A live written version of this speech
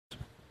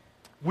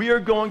We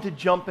are going to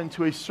jump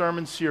into a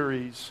sermon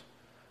series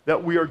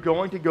that we are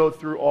going to go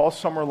through all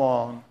summer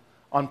long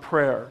on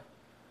prayer.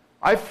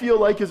 I feel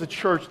like as a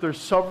church, there's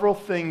several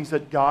things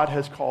that God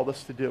has called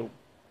us to do.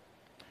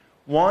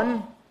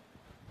 One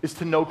is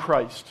to know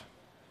Christ,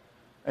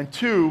 and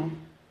two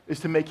is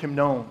to make him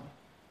known.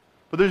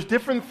 But there's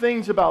different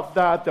things about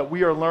that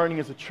we are learning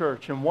as a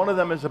church, and one of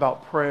them is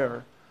about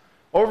prayer.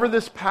 Over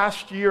this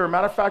past year,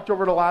 matter of fact,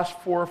 over the last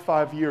 4 or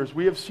 5 years,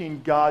 we have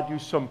seen God do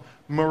some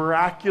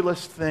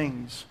miraculous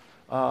things.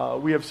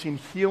 We have seen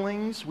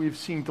healings, we've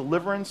seen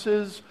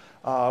deliverances,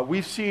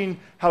 we've seen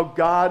how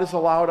God has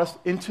allowed us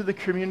into the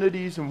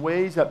communities in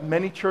ways that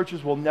many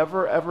churches will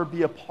never, ever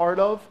be a part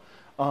of.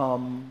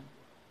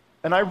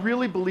 And I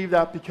really believe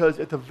that because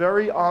at the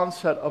very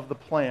onset of the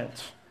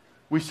plant,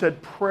 we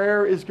said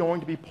prayer is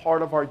going to be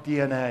part of our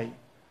DNA.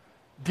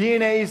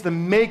 DNA is the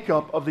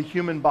makeup of the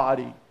human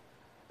body.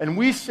 And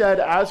we said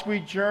as we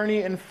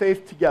journey in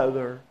faith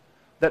together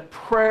that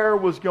prayer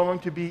was going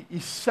to be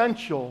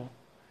essential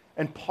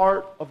and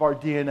part of our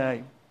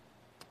DNA.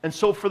 And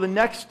so for the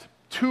next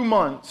 2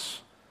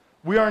 months,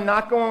 we are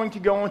not going to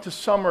go into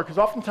summer, because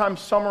oftentimes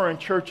summer in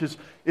church is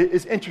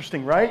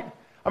interesting, right?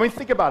 I mean,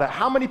 think about it.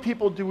 How many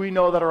people do we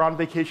know that are on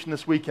vacation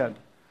this weekend?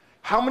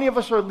 How many of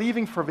us are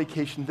leaving for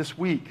vacation this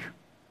week?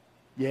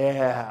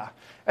 Yeah.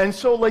 And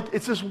so,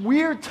 it's this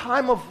weird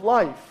time of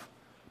life,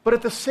 but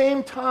at the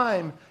same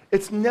time,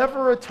 it's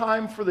never a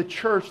time for the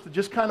church to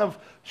just kind of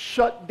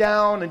shut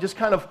down and just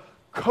kind of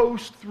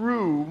coast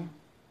through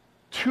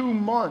 2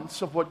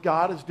 months of what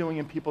God is doing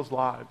in people's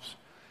lives.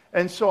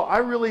 And so I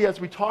really,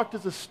 as we talked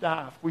as a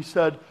staff, we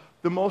said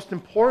the most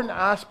important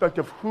aspect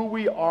of who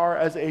we are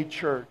as a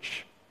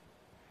church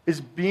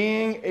is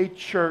being a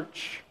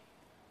church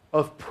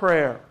of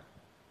prayer.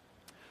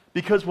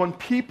 Because when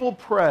people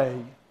pray,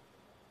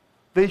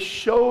 they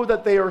show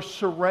that they are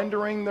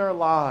surrendering their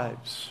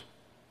lives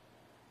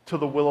to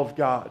the will of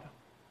God.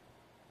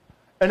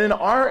 And in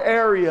our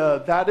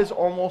area, that is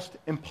almost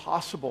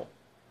impossible.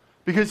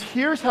 Because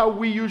here's how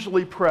we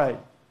usually pray.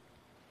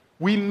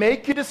 We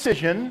make a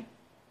decision,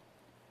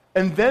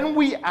 and then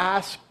we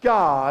ask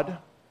God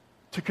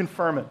to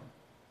confirm it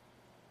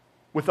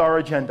with our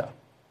agenda,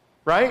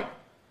 right?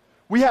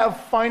 We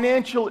have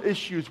financial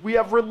issues. We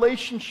have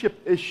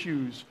relationship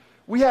issues.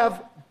 We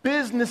have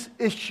business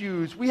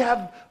issues. We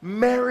have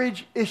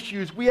marriage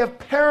issues. We have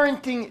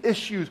parenting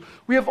issues.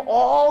 We have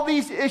all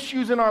these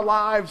issues in our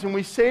lives, and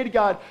we say to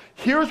God,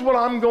 here's what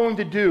I'm going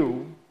to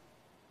do.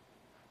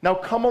 Now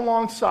come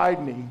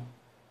alongside me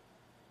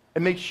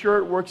and make sure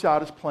it works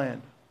out as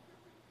planned.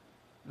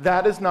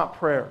 That is not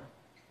prayer.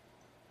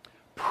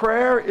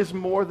 Prayer is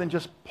more than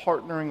just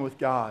partnering with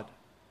God.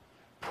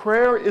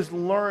 Prayer is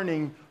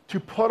learning to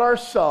put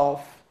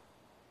ourselves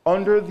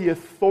under the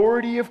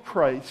authority of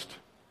Christ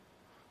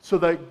so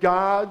that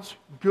God's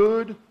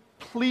good,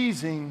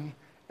 pleasing,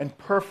 and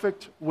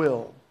perfect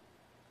will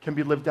can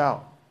be lived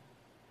out.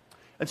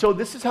 And so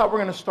this is how we're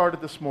going to start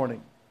it this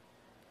morning.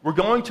 We're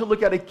going to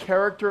look at a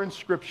character in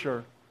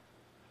Scripture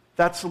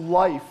that's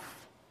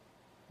life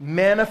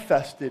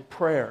manifested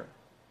prayer.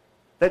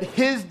 That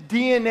his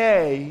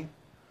DNA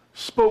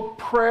spoke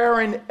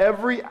prayer in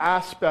every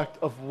aspect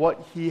of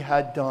what he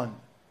had done.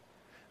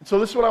 And so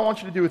this is what I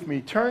want you to do with me.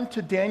 Turn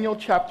to Daniel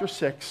chapter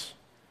 6.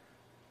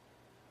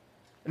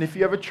 And if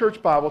you have a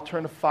church Bible,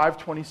 turn to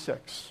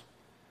 526.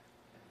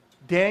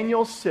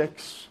 Daniel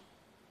 6,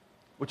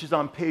 which is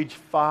on page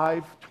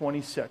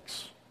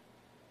 526.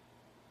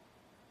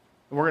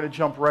 And we're going to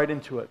jump right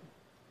into it.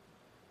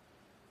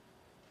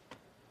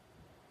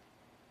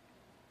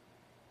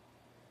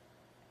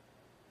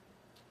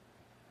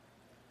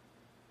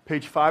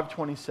 Page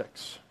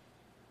 526.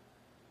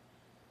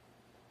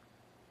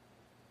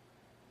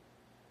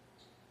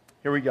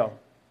 Here we go.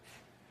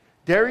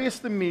 Darius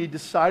the Mede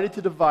decided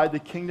to divide the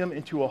kingdom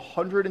into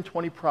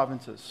 120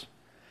 provinces,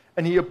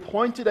 and he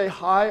appointed a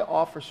high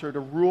officer to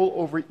rule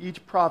over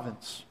each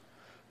province.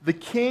 The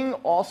king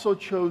also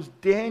chose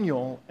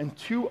Daniel and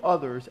 2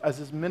 others as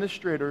his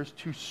administrators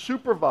to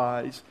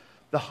supervise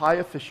the high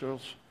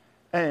officials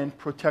and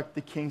protect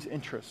the king's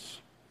interests.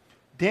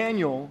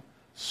 Daniel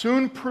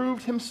soon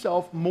proved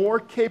himself more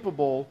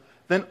capable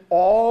than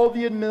all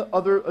the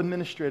other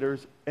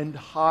administrators and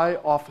high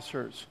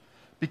officers.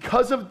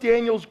 Because of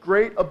Daniel's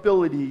great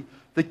ability,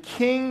 the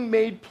king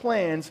made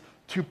plans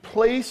to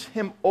place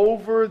him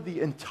over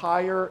the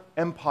entire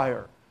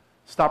empire.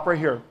 Stop right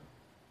here.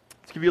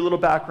 Let's give you a little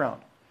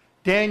background.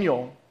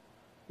 Daniel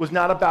was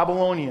not a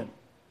Babylonian.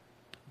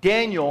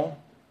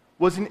 Daniel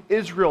was an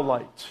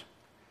Israelite.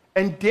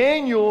 And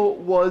Daniel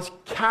was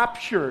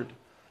captured.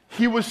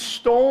 He was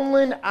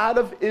stolen out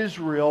of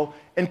Israel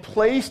and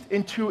placed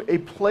into a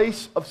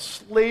place of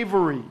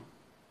slavery.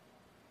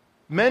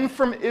 Men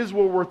from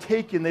Israel were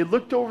taken. They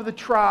looked over the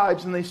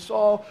tribes and they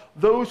saw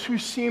those who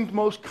seemed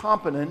most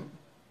competent.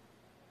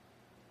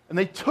 And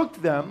they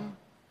took them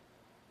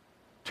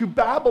to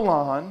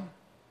Babylon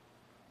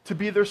to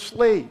be their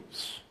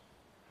slaves.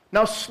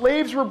 Now,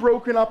 slaves were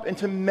broken up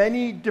into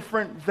many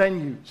different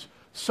venues.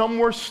 Some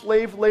were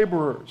slave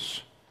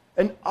laborers.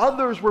 and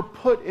others were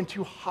put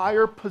into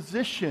higher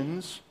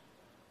positions,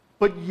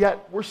 but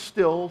yet were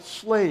still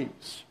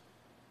slaves.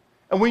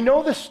 And we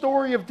know the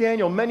story of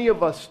Daniel, many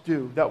of us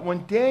do, that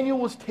when Daniel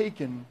was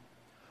taken,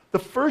 the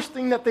first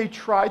thing that they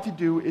tried to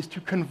do is to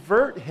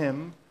convert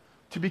him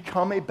to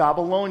become a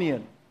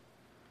Babylonian.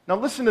 Now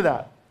listen to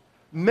that.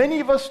 Many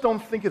of us don't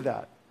think of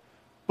that.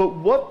 But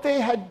what they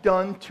had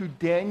done to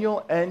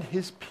Daniel and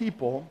his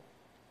people,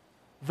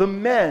 the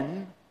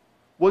men,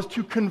 was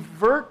to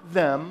convert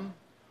them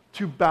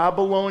to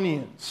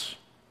Babylonians.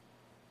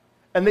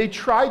 And they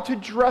tried to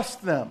dress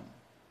them.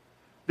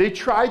 They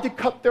tried to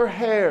cut their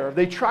hair.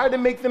 They tried to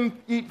make them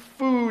eat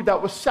food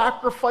that was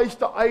sacrificed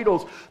to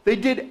idols. They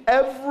did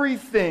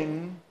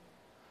everything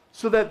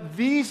so that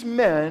these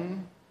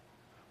men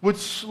would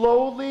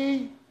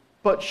slowly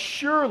but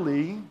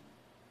surely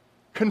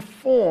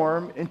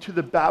conform into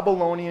the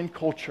Babylonian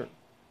culture.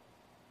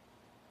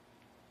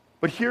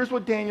 But here's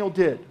what Daniel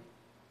did.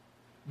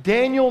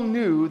 Daniel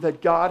knew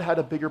that God had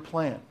a bigger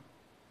plan.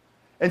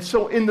 And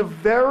so in the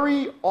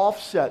very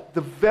offset,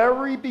 the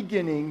very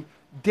beginning,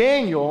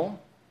 Daniel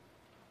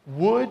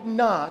would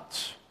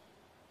not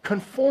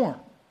conform.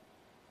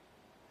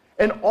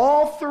 And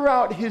all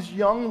throughout his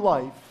young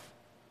life,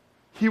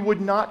 he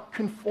would not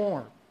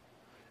conform.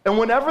 And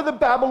whenever the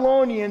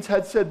Babylonians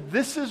had said,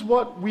 "This is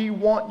what we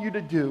want you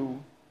to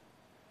do,"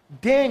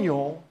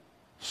 Daniel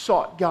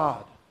sought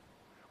God.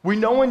 We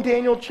know in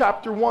Daniel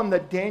chapter 1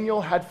 that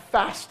Daniel had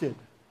fasted,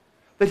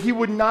 that he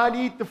would not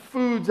eat the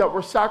foods that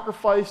were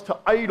sacrificed to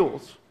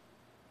idols,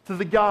 to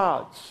the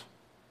gods,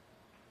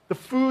 the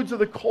foods of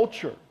the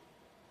culture.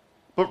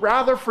 But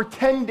rather, for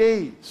 10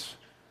 days,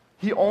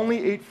 he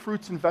only ate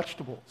fruits and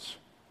vegetables.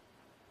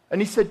 And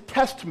he said,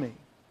 "Test me."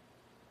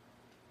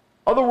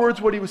 Other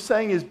words, what he was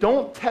saying is,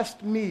 don't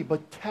test me,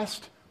 but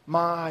test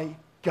my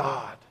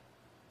God.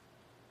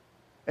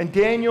 And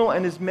Daniel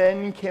and his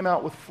men came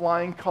out with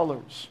flying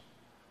colors.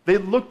 They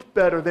looked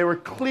better, they were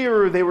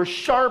clearer, they were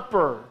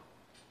sharper.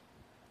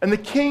 And the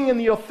king and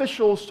the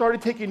officials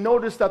started taking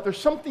notice that there's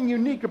something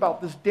unique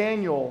about this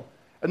Daniel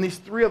and these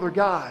three other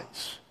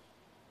guys.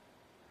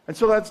 And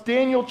so that's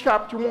Daniel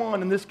chapter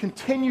 1, and this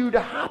continued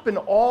to happen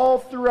all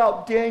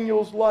throughout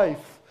Daniel's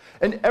life.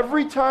 And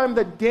every time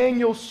that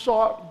Daniel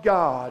sought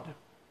God,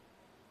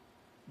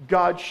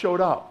 God showed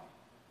up.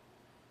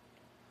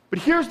 But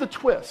here's the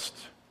twist.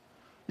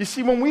 You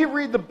see, when we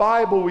read the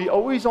Bible, we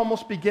always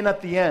almost begin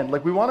at the end.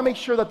 Like, we want to make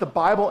sure that the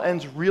Bible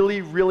ends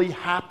really, really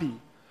happy.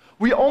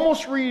 We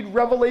almost read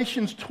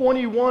Revelations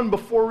 21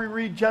 before we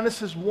read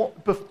Genesis 1,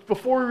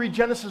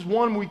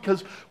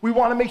 because we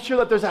want to make sure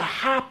that there's a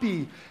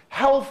happy,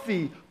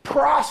 healthy,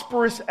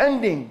 prosperous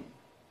ending.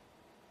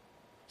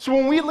 So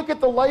when we look at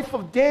the life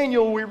of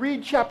Daniel, we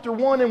read chapter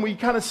 1 and we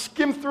kind of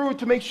skim through it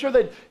to make sure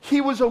that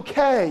he was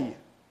okay.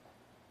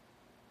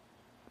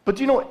 But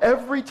do you know,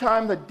 every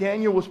time that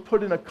Daniel was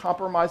put in a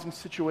compromising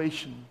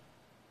situation,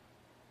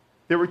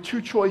 there were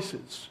two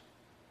choices: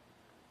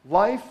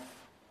 life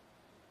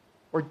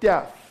or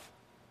death.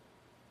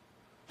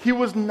 He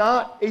was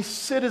not a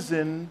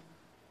citizen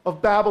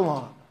of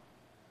Babylon.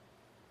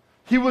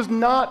 He was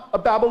not a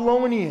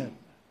Babylonian.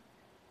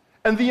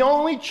 And the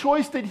only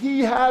choice that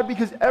he had,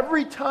 because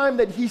every time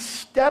that he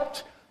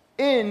stepped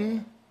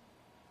in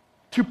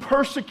to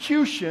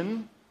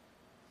persecution,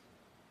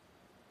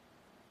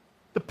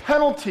 the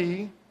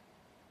penalty,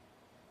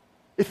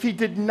 if he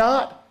did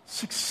not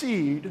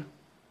succeed,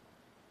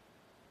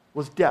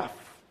 was death.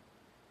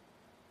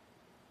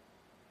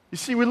 You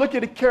see, we look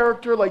at a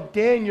character like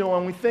Daniel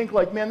and we think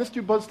like, man, this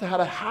dude must have had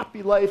a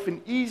happy life,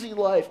 an easy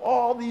life,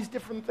 all these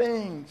different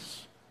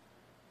things.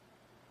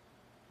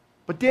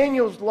 But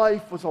Daniel's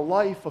life was a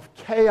life of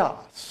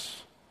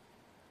chaos,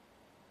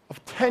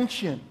 of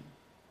tension,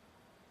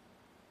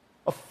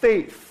 of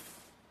faith.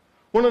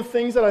 One of the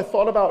things that I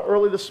thought about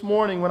early this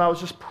morning when I was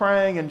just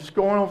praying and just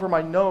going over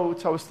my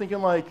notes, I was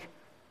thinking like,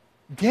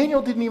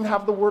 Daniel didn't even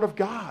have the Word of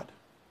God.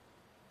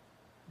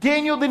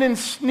 Daniel didn't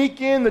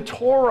sneak in the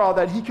Torah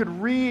that he could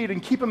read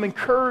and keep him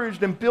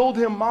encouraged and build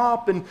him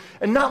up. And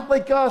not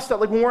like us,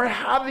 that like when we're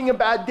having a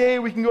bad day,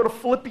 we can go to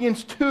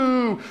Philippians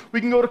 2, we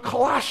can go to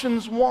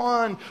Colossians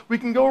 1, we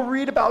can go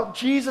read about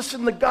Jesus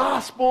in the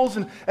Gospels.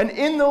 And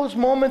in those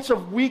moments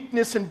of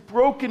weakness and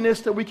brokenness,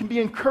 that we can be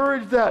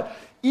encouraged that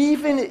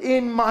even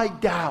in my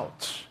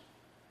doubt,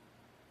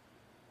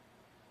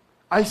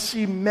 I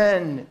see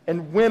men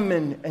and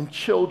women and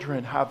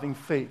children having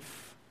faith.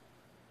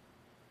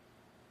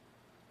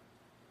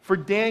 For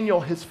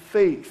Daniel, his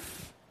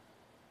faith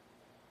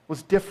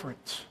was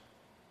different.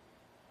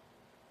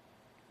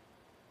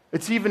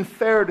 It's even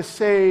fair to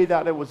say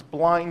that it was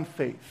blind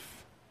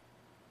faith.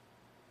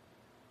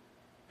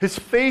 His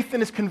faith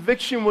and his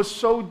conviction was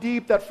so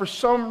deep that for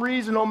some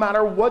reason, no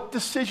matter what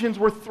decisions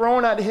were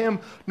thrown at him,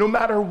 no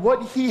matter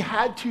what he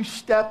had to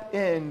step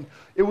in,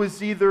 it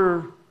was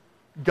either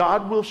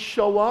God will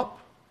show up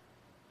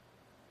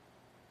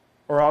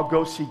or I'll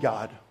go see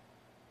God.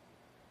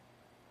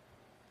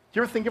 Do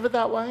you ever think of it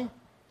that way?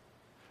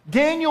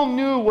 Daniel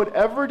knew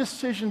whatever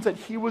decisions that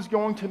he was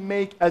going to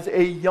make as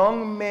a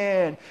young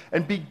man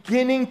and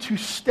beginning to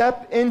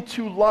step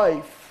into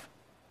life,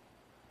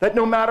 that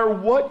no matter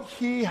what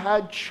he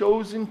had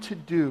chosen to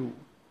do,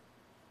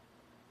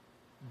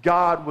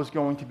 God was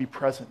going to be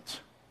present.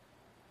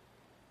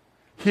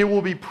 He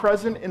will be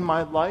present in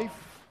my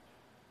life,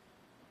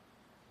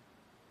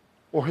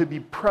 or he'll be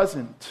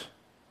present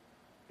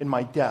in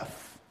my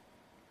death.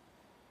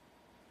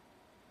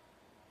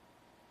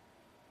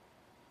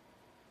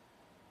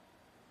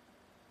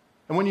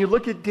 And when you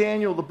look at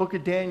Daniel, the book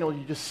of Daniel,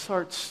 you just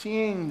start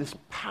seeing this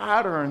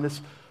pattern,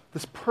 this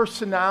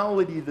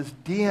personality, this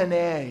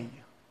DNA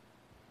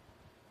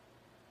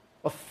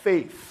of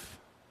faith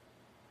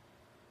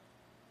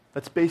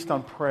that's based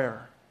on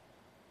prayer.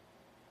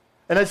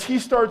 And as he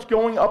starts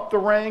going up the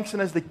ranks,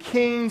 and as the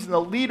kings and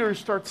the leaders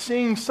start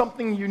seeing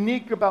something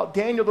unique about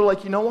Daniel, they're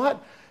like, you know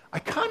what? I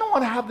kind of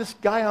want to have this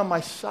guy on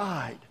my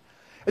side.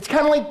 It's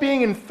kind of like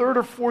being in 3rd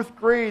or 4th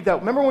grade.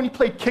 Remember when you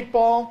played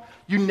kickball?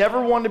 You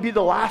never wanted to be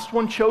the last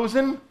one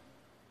chosen?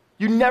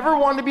 You never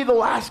wanted to be the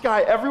last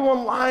guy.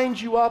 Everyone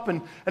lines you up.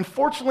 And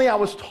fortunately, I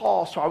was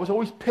tall, so I was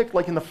always picked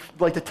in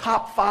the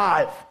top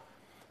 5.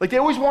 They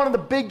always wanted the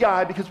big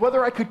guy, because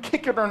whether I could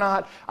kick it or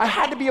not, I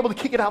had to be able to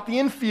kick it out the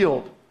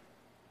infield.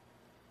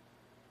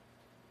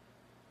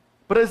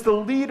 But as the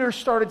leaders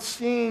started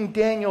seeing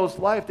Daniel's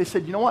life, they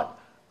said, you know what?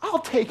 I'll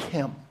take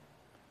him.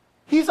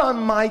 He's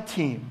on my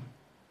team.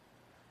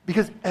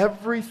 Because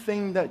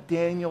everything that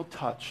Daniel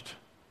touched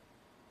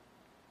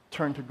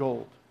turned to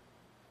gold.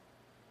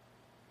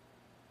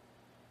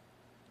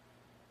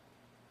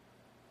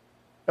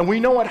 And we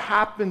know what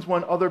happens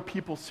when other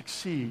people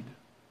succeed.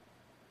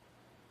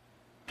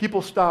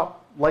 People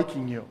stop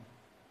liking you.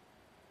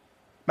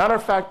 Matter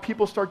of fact,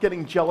 people start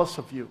getting jealous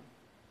of you.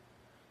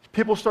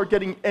 People start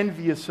getting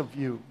envious of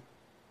you.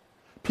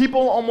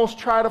 People almost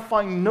try to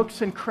find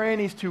nooks and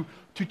crannies to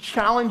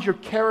challenge your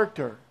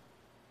character.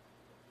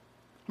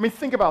 I mean,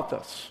 think about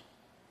this.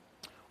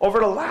 Over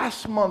the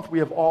last month, we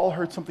have all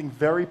heard something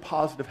very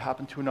positive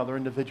happen to another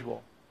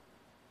individual.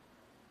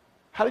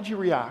 How did you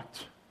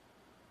react?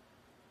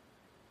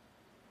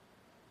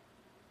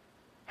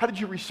 How did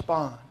you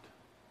respond?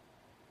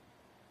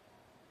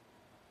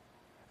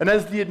 And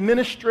as the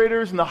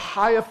administrators and the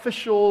high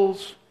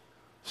officials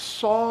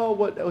saw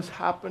what was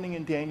happening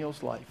in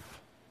Daniel's life,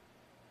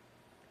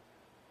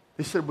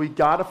 they said, we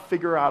got to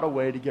figure out a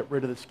way to get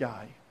rid of this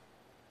guy.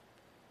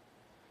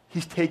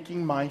 He's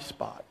taking my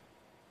spot.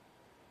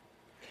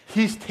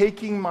 He's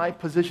taking my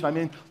position. I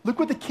mean, look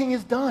what the king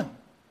has done.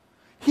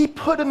 He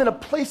put him in a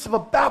place of a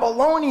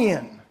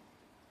Babylonian.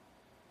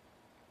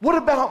 What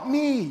about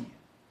me?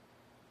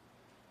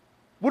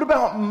 What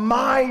about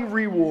my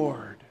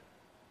reward?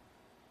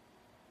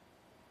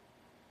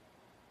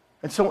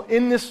 And so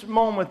in this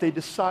moment, they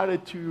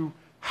decided to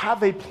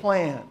have a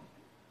plan.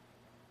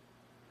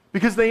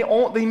 Because they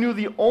knew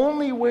the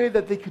only way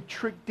that they could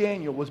trick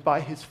Daniel was by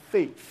his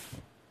faith,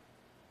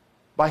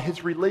 by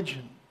his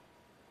religion.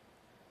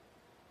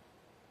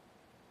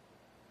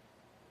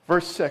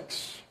 Verse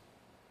 6.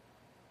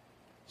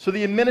 So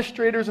the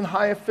administrators and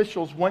high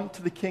officials went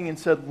to the king and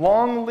said,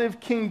 "Long live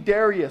King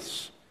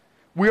Darius.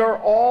 We are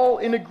all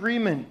in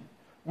agreement.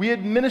 We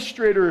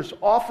administrators,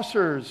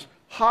 officers,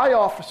 high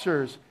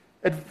officers,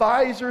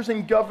 advisors,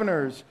 and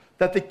governors,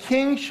 that the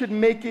king should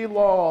make a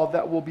law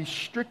that will be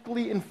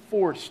strictly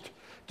enforced.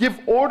 Give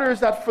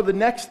orders that for the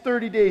next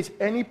 30 days,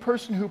 any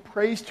person who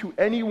prays to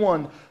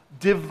anyone,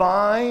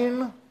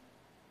 divine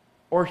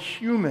or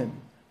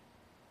human,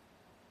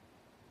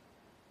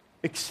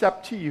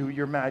 except to you,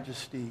 your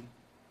majesty,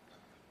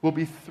 will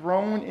be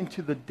thrown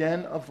into the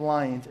den of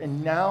lions.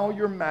 And now,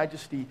 your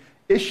majesty,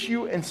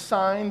 issue and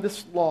sign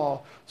this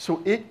law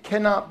so it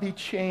cannot be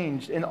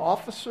changed, an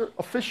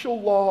official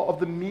law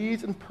of the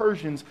Medes and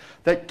Persians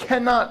that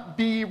cannot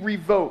be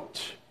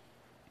revoked."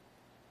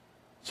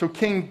 So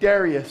King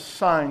Darius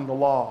signed the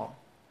law.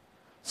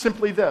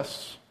 Simply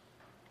this.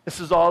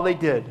 This is all they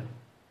did.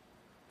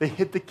 They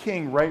hit the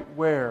king right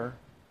where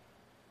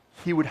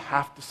he would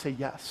have to say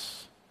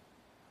yes.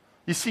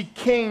 You see,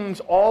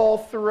 kings all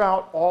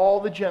throughout all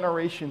the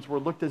generations were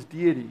looked as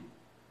deity.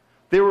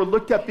 They were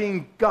looked at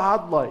being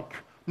godlike.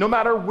 No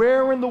matter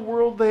where in the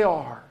world they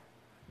are,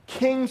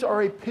 kings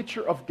are a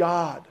picture of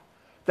God.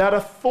 That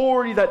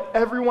authority that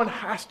everyone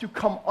has to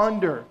come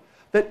under.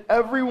 That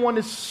everyone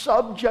is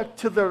subject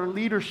to their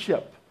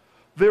leadership,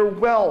 their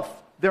wealth,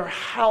 their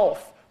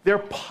health, their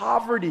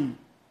poverty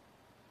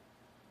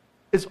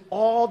is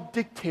all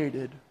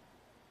dictated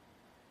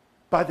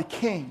by the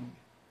king.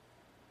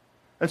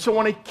 And so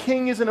when a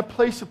king is in a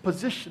place of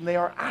position, they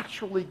are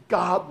actually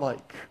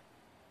godlike.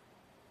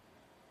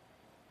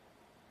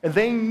 And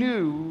they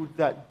knew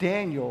that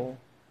Daniel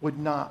would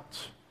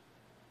not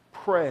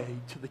pray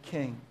to the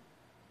king.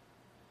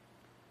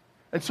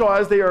 And so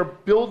as they are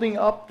building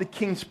up the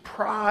king's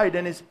pride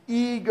and his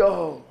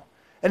ego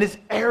and his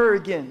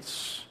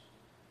arrogance,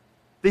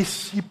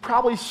 he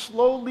probably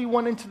slowly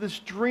went into this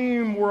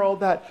dream world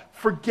that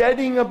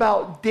forgetting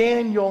about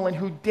Daniel and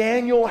who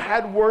Daniel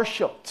had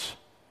worshipped,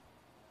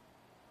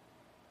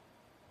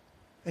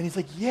 And he's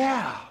like,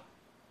 yeah.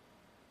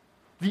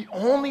 The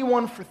only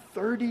one for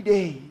 30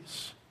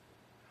 days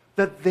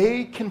that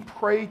they can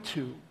pray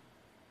to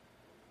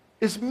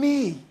is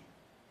me.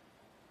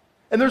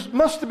 And there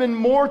must have been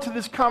more to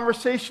this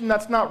conversation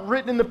that's not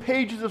written in the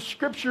pages of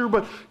Scripture,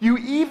 but you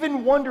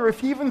even wonder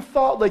if he even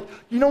thought, like,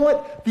 you know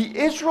what? The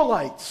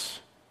Israelites,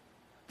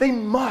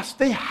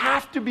 they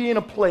have to be in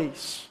a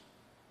place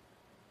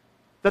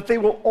that they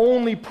will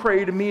only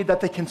pray to me, that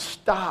they can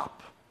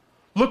stop.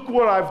 Look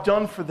what I've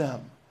done for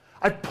them.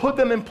 I've put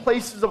them in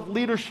places of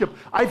leadership.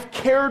 I've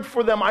cared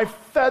for them. I've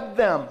fed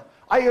them.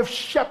 I have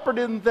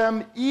shepherded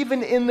them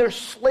even in their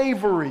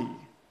slavery.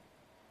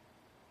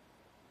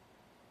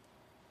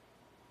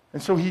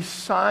 And so he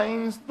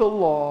signs the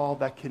law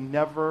that can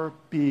never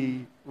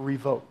be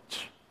revoked.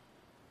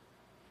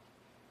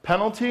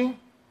 Penalty?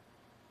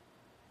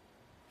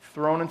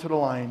 Thrown into the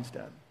lion's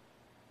den.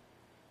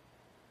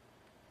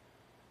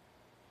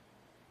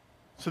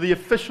 So the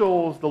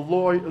officials,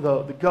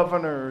 the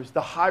governors,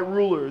 the high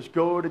rulers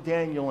go to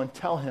Daniel and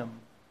tell him,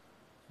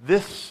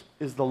 this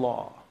is the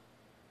law.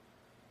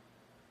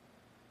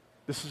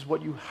 This is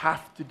what you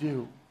have to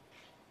do.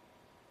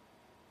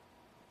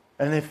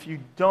 And if you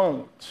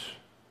don't,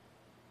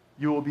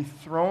 you will be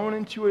thrown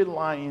into a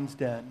lion's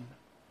den,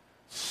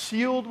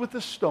 sealed with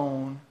a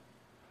stone,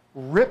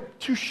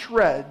 ripped to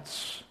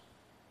shreds,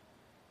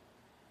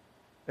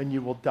 and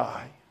you will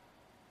die.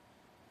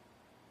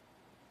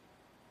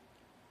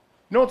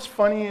 You know what's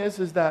funny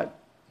is that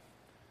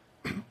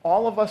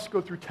all of us go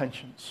through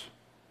tensions.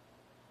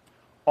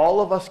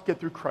 All of us get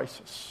through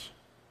crisis.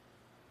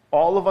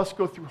 All of us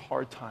go through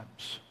hard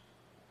times.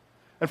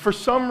 And for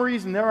some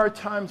reason, there are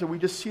times that we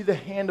just see the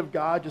hand of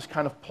God just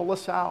kind of pull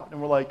us out, and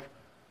we're like,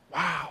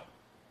 wow.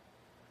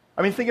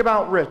 I mean, think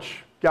about Rich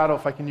Gatto,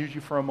 if I can use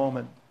you for a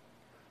moment.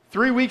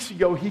 3 weeks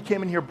ago, he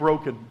came in here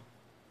broken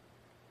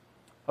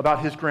about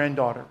his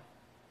granddaughter.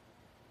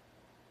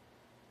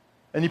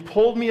 And he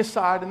pulled me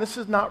aside, and this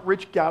is not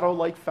Rich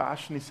Gatto-like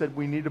fashion. He said,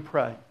 we need to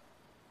pray.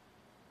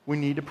 We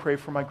need to pray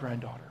for my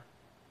granddaughter.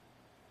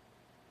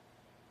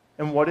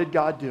 And what did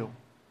God do?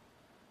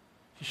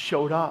 He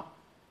showed up.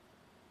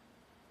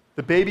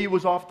 The baby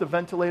was off the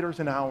ventilators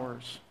in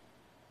hours.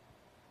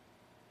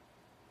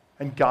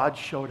 And God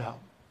showed up.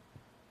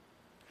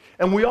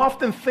 And we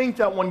often think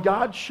that when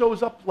God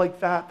shows up like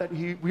that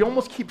we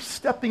almost keep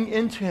stepping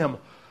into him.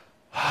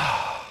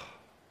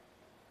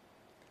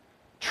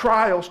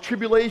 Trials,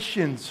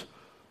 tribulations.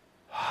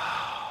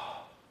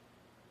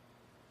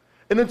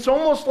 And it's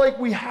almost like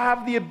we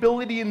have the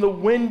ability in the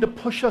wind to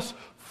push us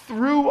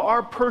through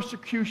our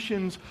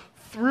persecutions,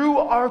 through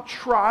our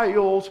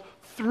trials,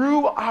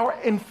 through our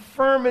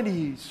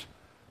infirmities.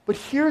 But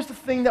here's the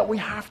thing that we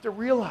have to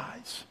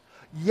realize.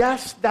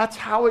 Yes, that's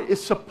how it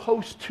is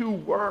supposed to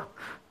work.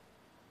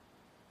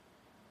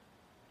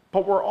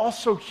 But we're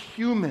also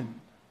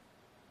human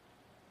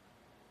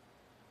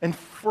and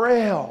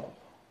frail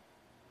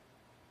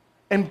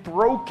and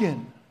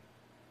broken.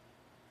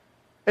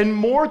 And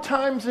more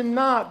times than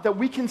not, that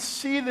we can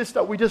see this,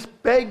 that we just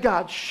beg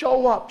God,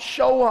 show up,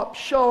 show up,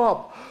 show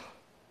up.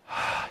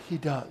 He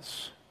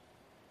does.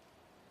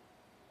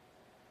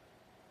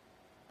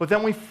 But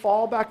then we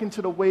fall back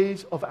into the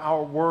ways of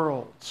our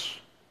worlds,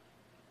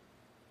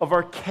 of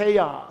our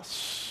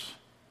chaos,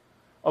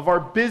 of our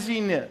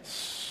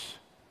busyness,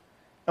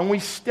 and we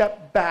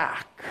step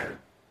back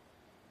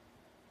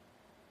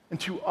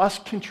into us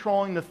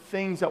controlling the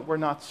things that we're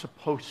not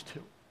supposed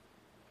to.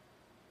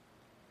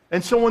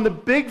 And so when the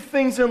big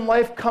things in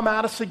life come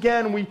at us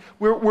again,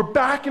 we're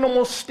back in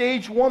almost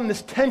stage one,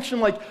 this tension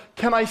like,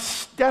 can I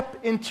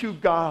step into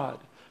God?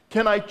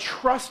 Can I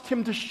trust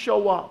him to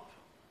show up?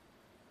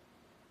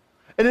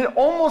 And it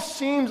almost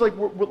seems like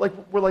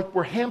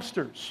we're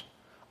hamsters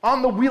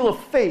on the wheel of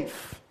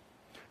faith.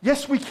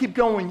 Yes, we keep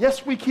going.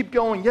 Yes, we keep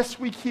going. Yes,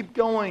 we keep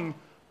going.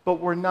 But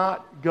we're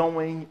not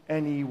going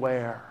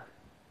anywhere.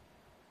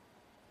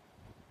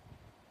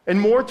 And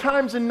more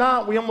times than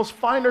not, we almost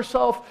find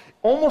ourselves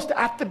almost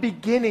at the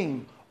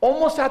beginning,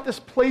 almost at this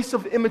place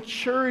of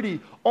immaturity,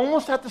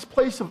 almost at this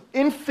place of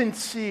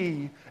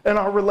infancy in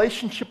our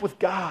relationship with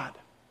God.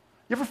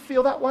 You ever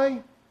feel that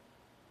way?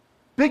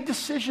 Big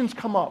decisions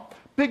come up,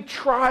 big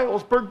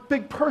trials,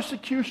 big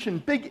persecution,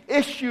 big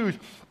issues,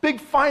 big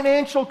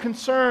financial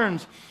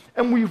concerns,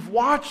 and we've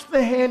watched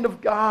the hand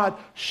of God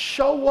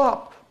show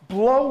up,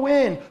 blow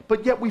in,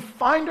 but yet we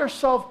find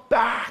ourselves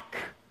back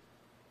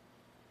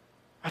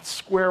at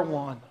square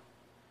one.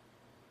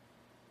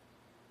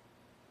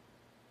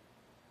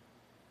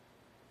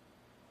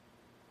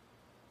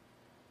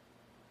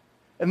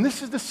 And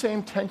this is the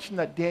same tension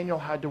that Daniel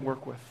had to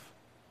work with.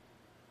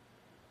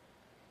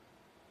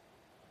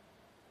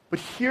 But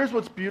here's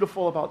what's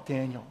beautiful about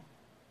Daniel.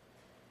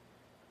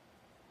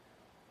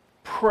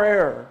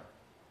 Prayer,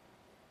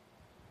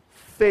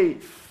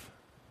 faith,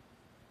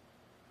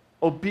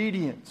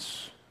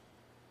 obedience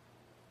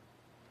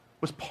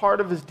was part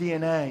of his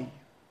DNA,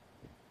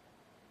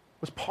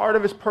 was part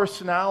of his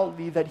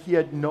personality that he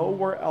had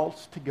nowhere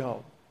else to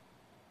go.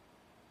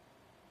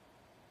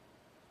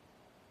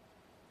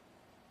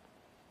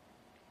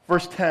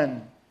 Verse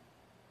 10.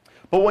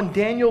 But when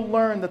Daniel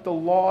learned that the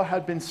law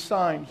had been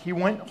signed, he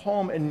went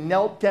home and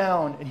knelt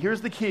down. And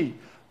here's the key.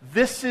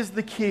 This is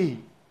the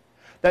key.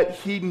 That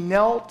he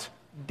knelt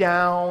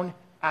down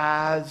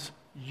as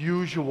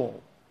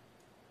usual.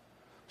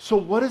 So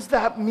what does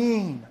that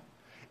mean?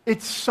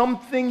 It's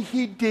something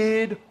he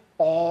did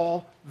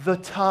all the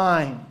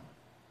time.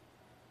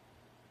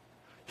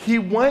 He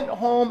went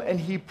home and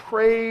he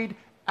prayed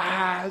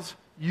as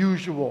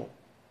usual.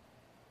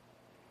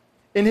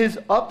 In his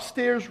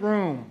upstairs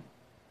room.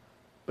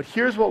 But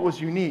here's what was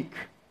unique.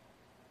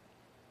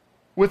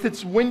 With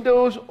its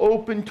windows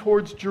open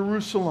towards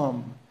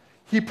Jerusalem,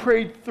 he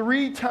prayed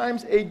 3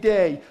 times a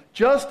day,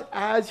 just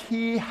as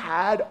he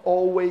had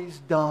always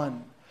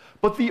done.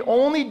 But the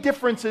only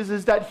difference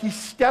is that he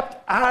stepped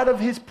out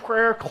of his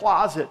prayer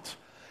closet.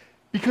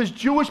 Because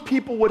Jewish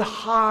people would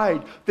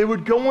hide. They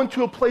would go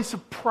into a place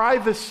of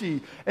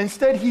privacy.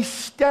 Instead, he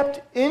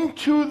stepped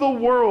into the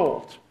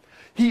world.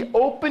 He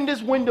opened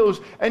his windows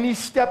and he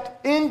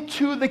stepped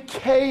into the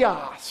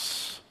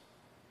chaos.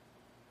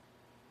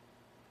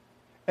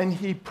 And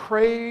he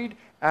prayed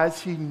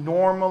as he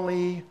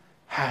normally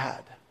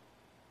had.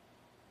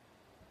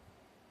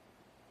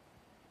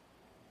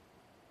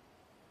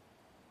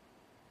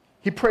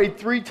 He prayed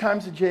 3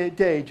 times a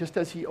day, just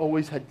as he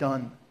always had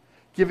done,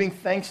 giving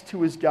thanks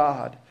to his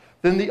God.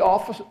 Then the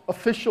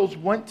officials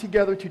went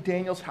together to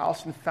Daniel's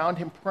house and found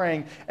him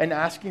praying and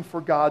asking for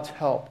God's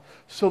help.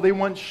 So they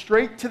went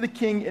straight to the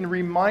king and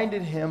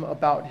reminded him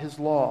about his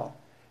law.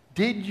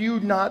 Did you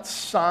not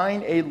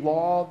sign a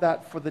law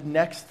that for the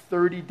next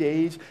 30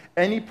 days,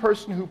 any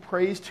person who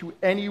prays to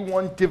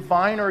anyone,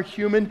 divine or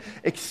human,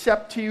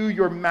 except to you,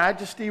 your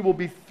majesty, will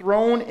be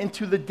thrown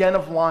into the den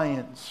of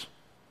lions?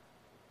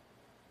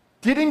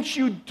 Didn't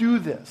you do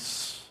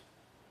this?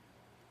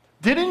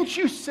 Didn't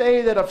you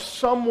say that if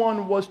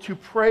someone was to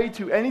pray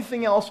to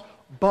anything else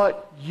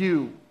but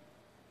you,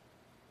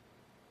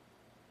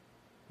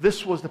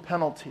 this was the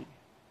penalty?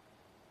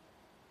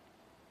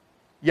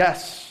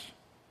 Yes.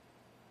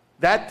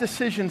 That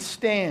decision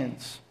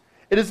stands.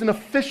 It is an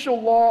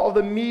official law of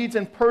the Medes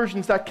and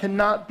Persians that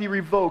cannot be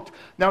revoked.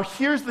 Now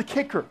here's the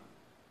kicker.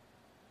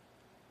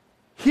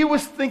 He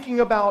was thinking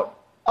about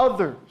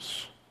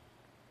others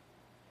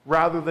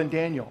rather than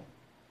Daniel.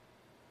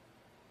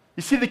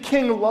 You see, the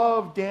king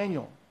loved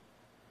Daniel.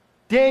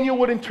 Daniel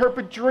would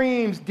interpret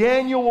dreams.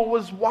 Daniel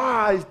was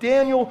wise.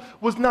 Daniel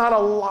was not a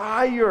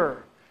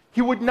liar.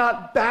 He would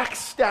not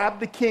backstab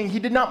the king. He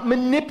did not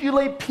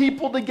manipulate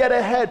people to get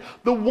ahead.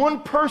 The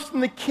one person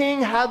the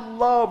king had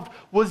loved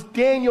was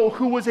Daniel,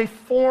 who was a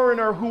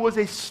foreigner, who was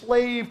a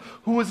slave,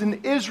 who was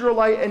an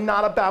Israelite and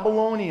not a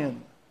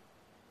Babylonian.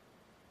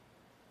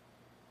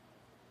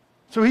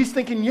 So he's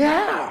thinking,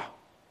 yeah,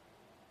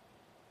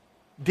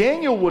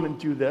 Daniel wouldn't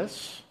do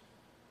this.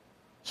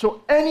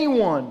 So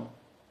anyone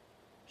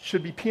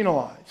should be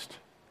penalized.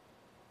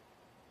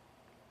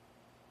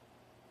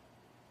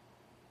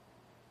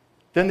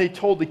 Then they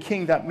told the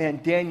king, that man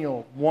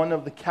Daniel, one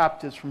of the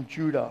captives from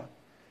Judah,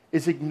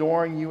 is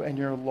ignoring you and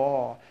your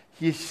law.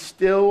 He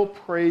still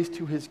prays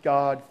to his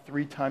God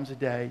 3 times a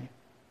day.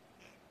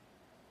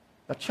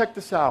 Now check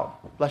this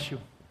out. Bless you.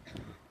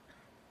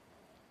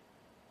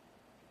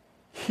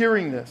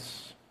 Hearing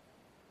this,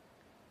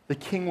 the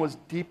king was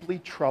deeply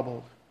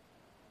troubled,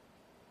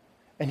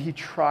 and he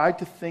tried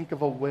to think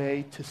of a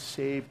way to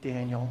save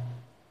Daniel.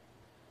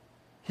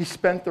 He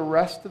spent the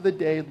rest of the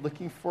day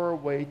looking for a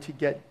way to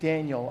get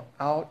Daniel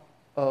out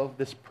of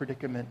this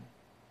predicament.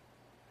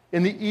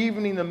 In the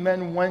evening, the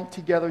men went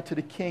together to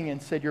the king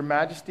and said, Your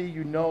Majesty,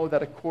 you know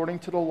that according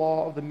to the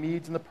law of the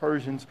Medes and the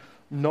Persians,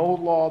 no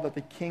law that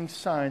the king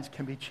signs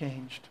can be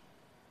changed.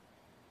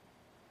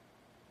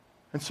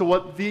 And so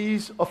what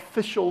these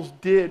officials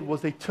did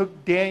was they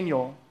took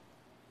Daniel,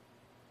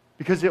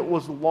 because it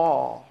was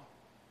law,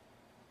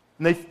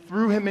 and they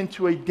threw him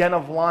into a den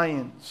of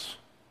lions.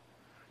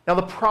 Now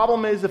the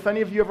problem is, if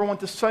any of you ever went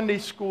to Sunday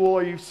school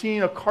or you've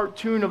seen a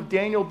cartoon of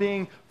Daniel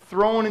being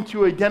thrown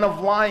into a den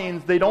of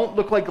lions, they don't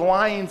look like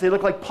lions, they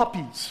look like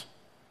puppies.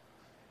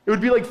 It would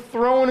be like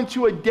thrown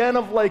into a den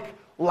of like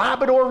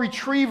Labrador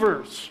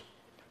retrievers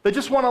that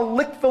just want to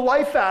lick the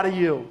life out of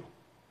you.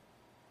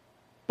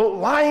 But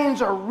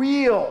lions are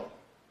real.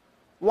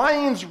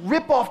 Lions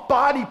rip off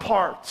body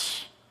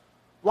parts.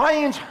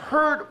 Lions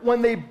hurt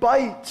when they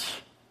bite.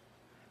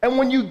 And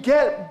when you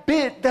get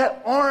bit,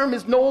 that arm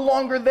is no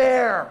longer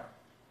there.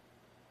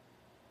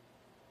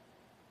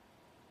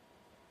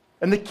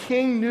 And the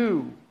king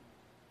knew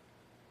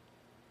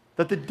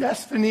that the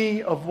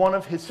destiny of one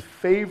of his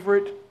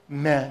favorite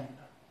men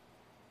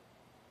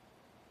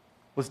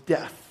was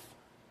death.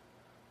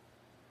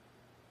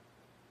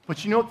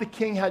 But you know what the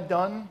king had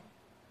done?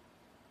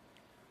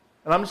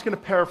 And I'm just going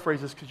to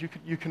paraphrase this because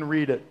you can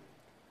read it.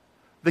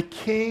 The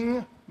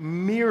king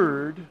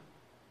mirrored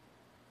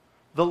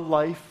the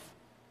life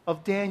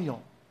of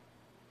Daniel.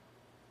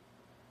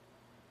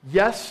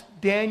 Yes,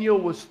 Daniel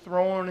was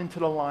thrown into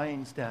the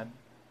lion's den.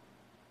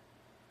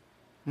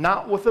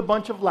 Not with a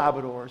bunch of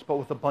Labradors, but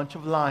with a bunch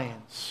of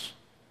lions.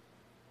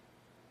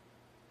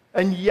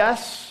 And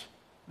yes,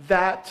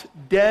 that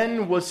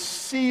den was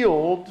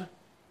sealed,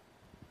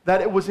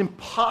 that it was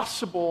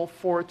impossible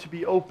for it to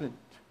be opened.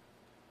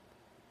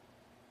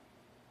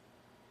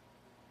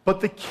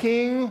 But the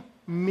king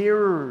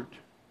mirrored.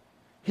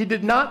 He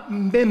did not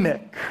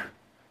mimic.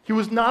 He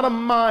was not a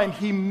mime.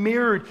 He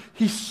mirrored.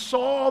 He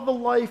saw the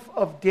life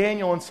of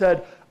Daniel and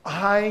said,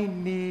 I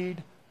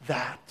need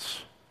that.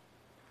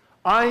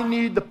 I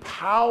need the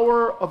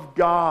power of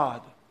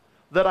God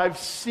that I've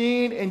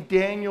seen in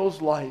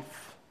Daniel's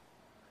life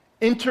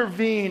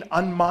intervene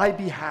on my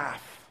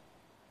behalf.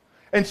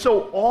 And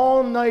so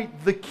all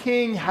night the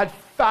king had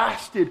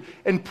fasted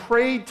and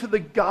prayed to the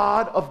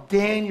God of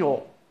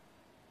Daniel.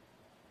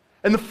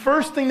 And the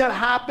first thing that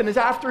happened is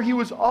after he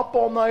was up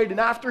all night and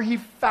after he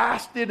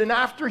fasted and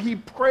after he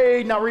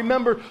prayed. Now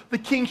remember, the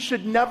king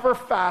should never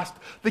fast.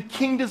 The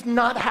king does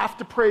not have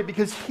to pray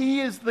because he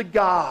is the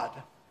God.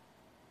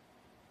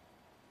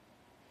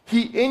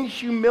 He, in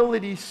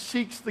humility,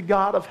 seeks the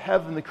God of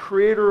heaven, the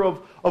creator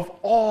of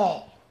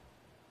all.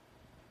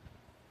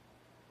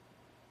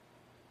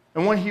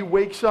 And when he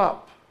wakes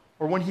up,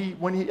 or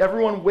when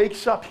everyone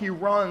wakes up, he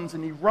runs,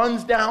 and he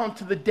runs down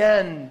to the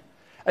den,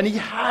 and he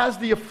has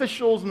the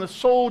officials and the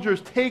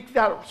soldiers take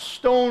that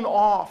stone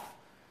off,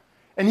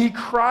 and he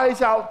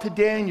cries out to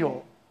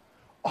Daniel,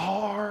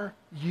 "Are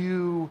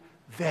you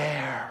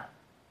there?"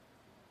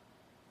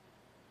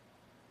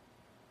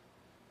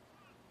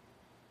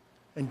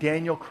 And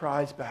Daniel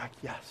cries back,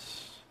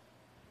 "Yes,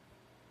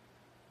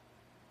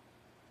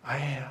 I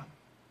am."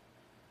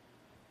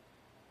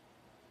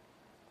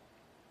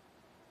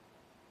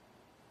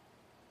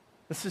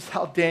 This is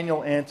how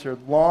Daniel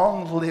answered,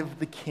 "Long live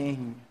the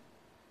king.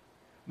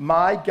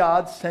 My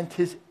God sent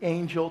his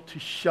angel to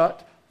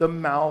shut the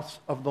mouths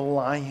of the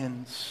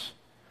lions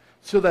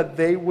so that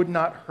they would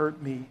not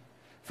hurt me.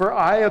 For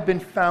I have been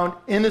found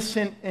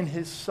innocent in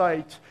his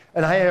sight,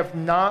 and I have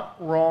not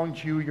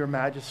wronged you, your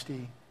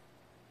majesty."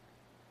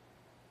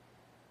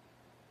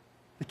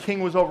 The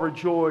king was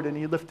overjoyed, and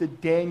he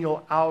lifted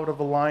Daniel out of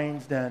the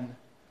lion's den.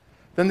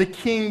 Then the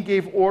king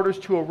gave orders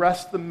to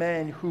arrest the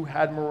men who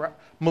had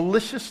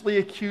maliciously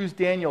accused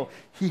Daniel.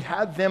 He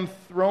had them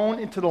thrown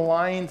into the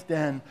lion's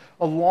den,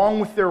 along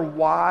with their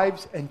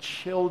wives and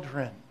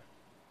children.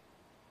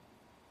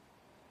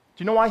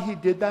 Do you know why he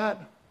did that?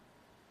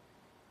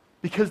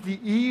 Because the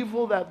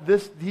evil that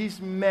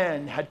these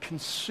men had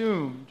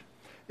consumed,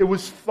 it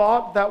was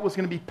thought that was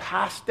going to be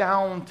passed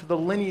down to the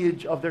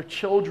lineage of their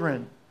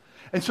children.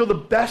 And so the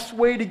best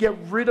way to get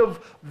rid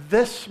of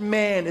this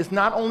man is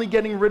not only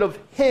getting rid of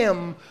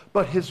him,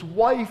 but his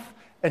wife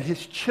and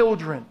his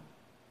children.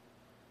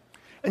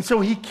 And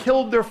so he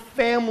killed their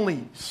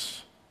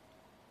families.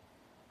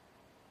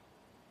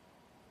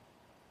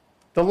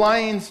 The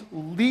lions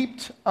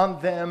leaped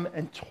on them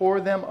and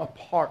tore them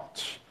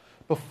apart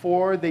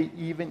before they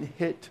even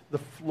hit the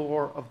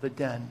floor of the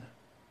den.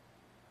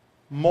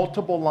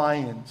 Multiple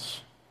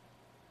lions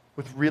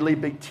with really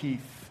big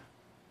teeth.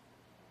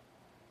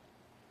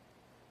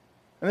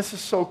 And this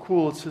is so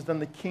cool. It says, then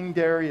the King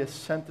Darius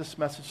sent this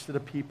message to the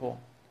people.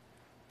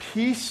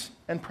 Peace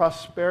and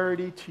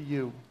prosperity to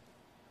you.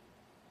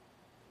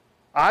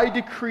 I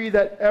decree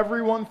that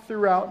everyone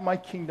throughout my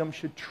kingdom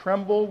should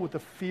tremble with a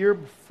fear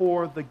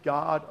before the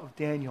God of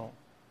Daniel.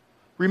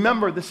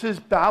 Remember, this is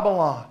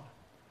Babylon.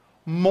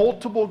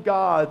 Multiple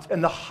gods,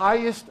 and the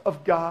highest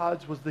of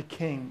gods was the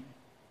king.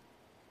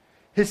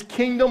 His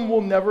kingdom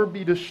will never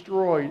be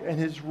destroyed, and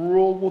his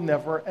rule will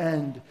never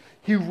end.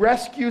 He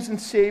rescues and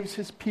saves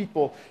his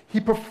people. He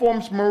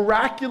performs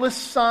miraculous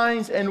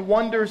signs and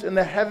wonders in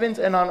the heavens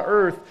and on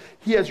earth.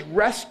 He has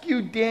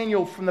rescued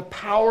Daniel from the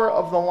power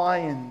of the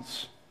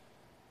lions.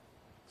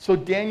 So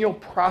Daniel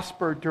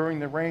prospered during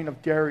the reign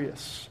of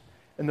Darius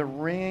and the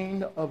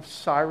reign of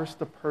Cyrus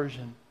the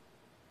Persian.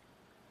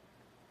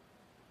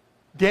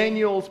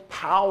 Daniel's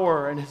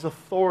power and his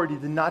authority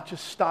did not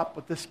just stop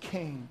with this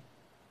king,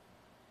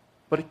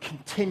 but it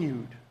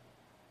continued.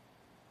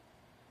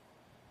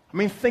 I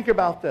mean, think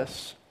about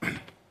this.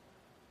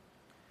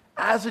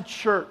 As a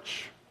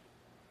church,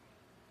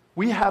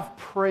 we have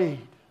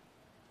prayed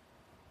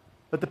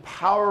that the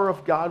power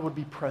of God would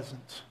be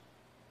present.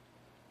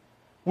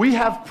 We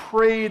have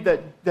prayed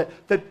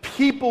that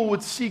people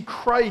would see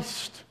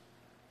Christ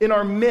in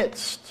our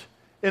midst,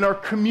 in our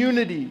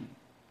community.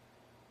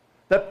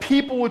 That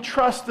people would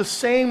trust the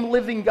same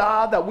living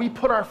God that we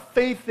put our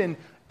faith in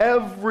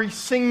every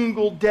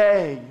single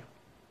day.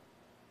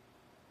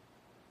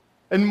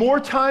 And more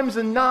times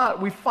than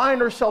not, we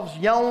find ourselves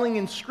yelling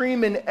and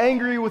screaming,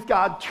 angry with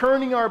God,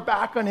 turning our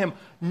back on him,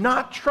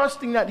 not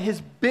trusting that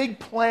his big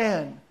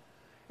plan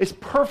is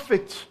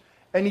perfect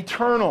and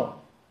eternal.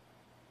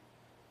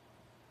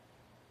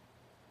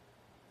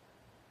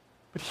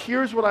 But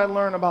here's what I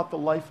learned about the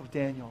life of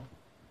Daniel.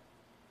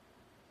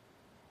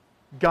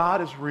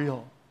 God is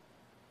real.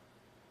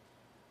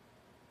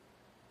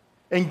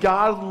 And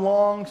God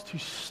longs to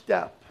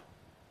step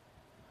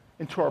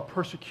into our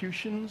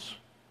persecutions,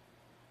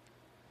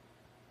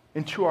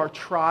 into our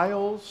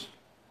trials,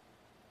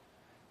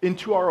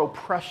 into our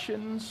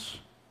oppressions,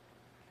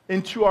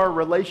 into our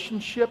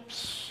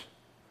relationships,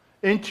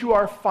 into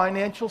our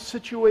financial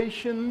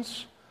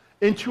situations,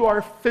 into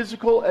our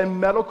physical and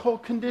medical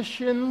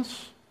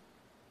conditions,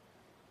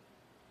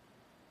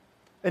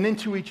 and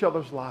into each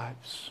other's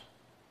lives.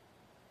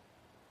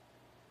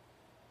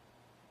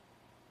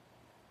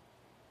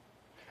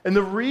 And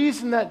the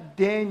reason that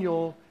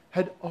Daniel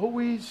had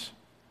always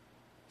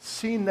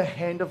seen the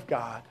hand of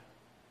God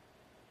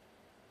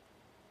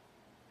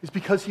is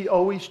because he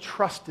always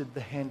trusted the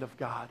hand of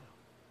God.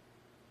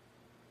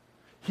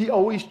 He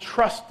always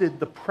trusted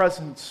the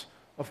presence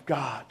of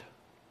God.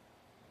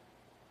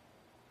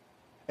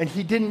 And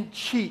he didn't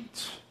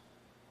cheat,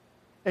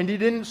 and he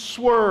didn't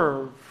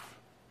swerve,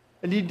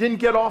 and he didn't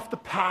get off the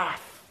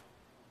path.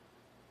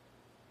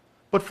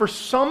 But for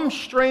some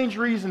strange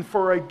reason,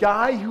 for a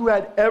guy who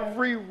had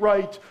every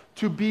right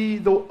to be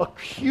the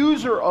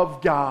accuser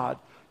of God,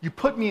 you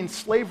put me in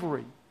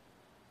slavery.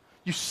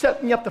 You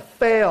set me up to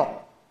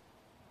fail.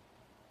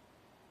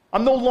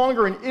 I'm no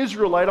longer an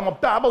Israelite. I'm a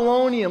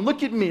Babylonian.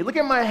 Look at me. Look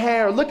at my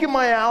hair. Look at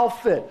my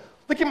outfit.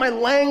 Look at my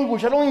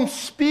language. I don't even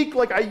speak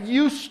like I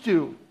used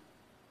to.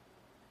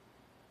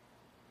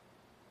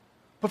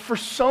 But for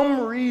some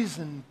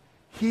reason,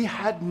 he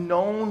had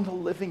known the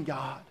living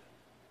God.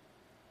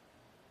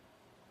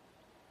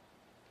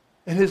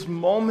 In his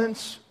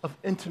moments of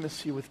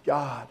intimacy with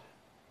God,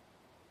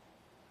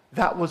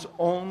 that was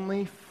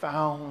only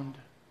found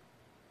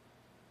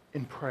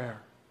in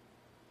prayer.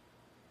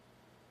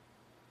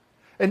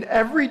 And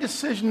every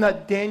decision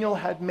that Daniel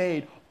had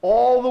made,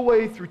 all the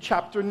way through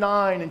chapter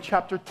 9 and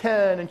chapter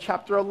 10 and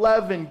chapter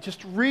 11,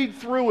 just read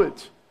through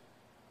it.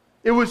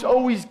 It was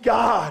always,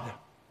 God,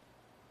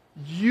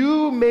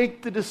 you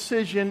make the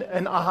decision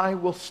and I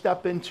will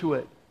step into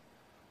it.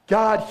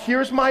 God,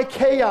 here's my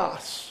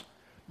chaos.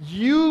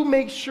 You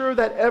make sure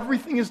that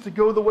everything is to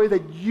go the way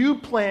that you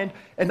planned,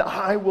 and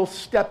I will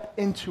step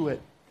into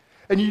it.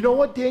 And you know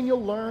what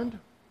Daniel learned?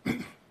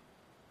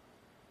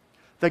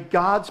 That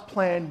God's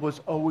plan was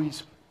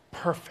always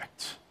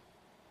perfect.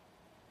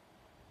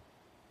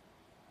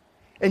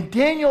 And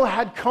Daniel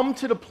had come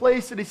to the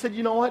place that he said,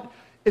 you know what?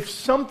 If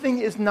something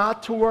is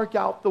not to work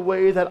out the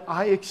way that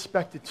I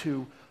expect it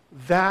to,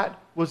 that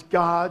was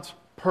God's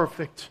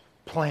perfect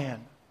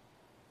plan.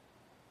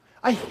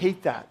 I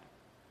hate that.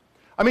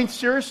 I mean,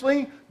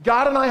 seriously,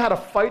 God and I had a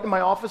fight in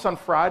my office on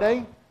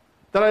Friday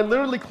that I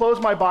literally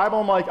closed my Bible.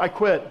 I'm like, I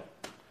quit.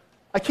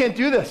 I can't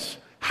do this.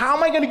 How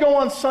am I going to go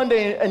on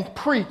Sunday and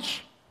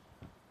preach?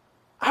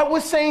 I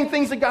was saying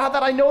things to God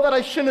that I know that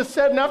I shouldn't have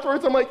said, and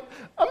afterwards I'm like,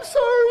 I'm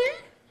sorry.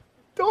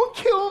 Don't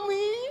kill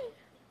me.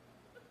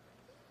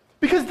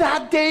 Because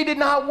that day did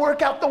not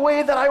work out the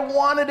way that I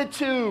wanted it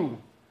to.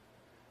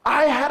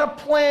 I had a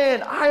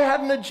plan, I had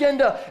an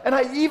agenda, and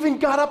I even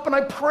got up and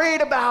I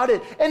prayed about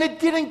it, and it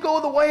didn't go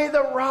the way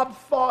that Rob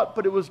thought,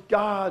 but it was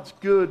God's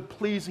good,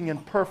 pleasing,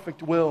 and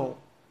perfect will.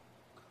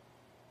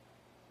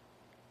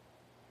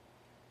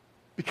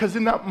 Because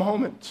in that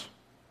moment,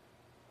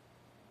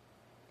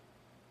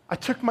 I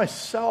took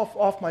myself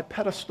off my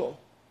pedestal,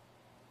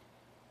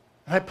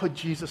 and I put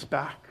Jesus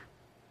back.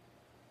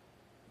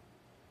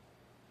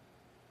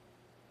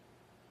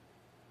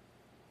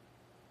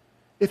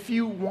 If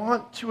you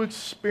want to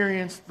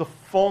experience the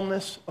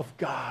fullness of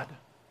God,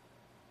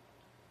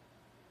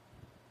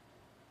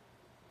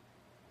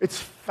 it's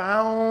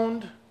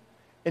found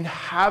in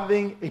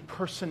having a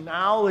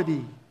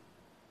personality,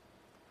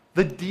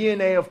 the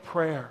DNA of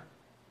prayer.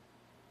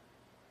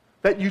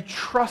 That you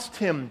trust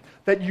him,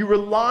 that you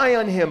rely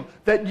on him,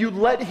 that you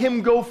let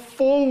him go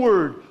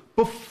forward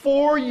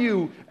before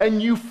you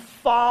and you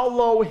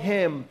follow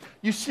him.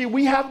 You see,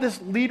 we have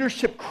this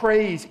leadership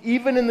craze,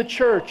 even in the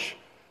church.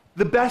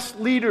 The best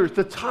leaders,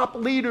 the top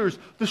leaders,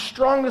 the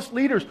strongest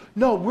leaders.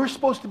 No, we're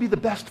supposed to be the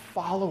best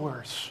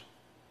followers.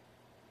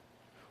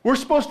 We're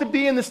supposed to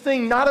be in this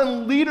thing, not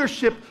in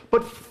leadership,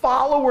 but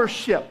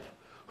followership.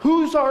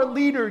 Who's our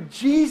leader?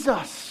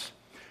 Jesus.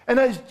 And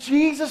as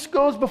Jesus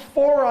goes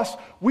before us,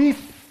 we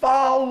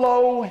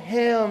follow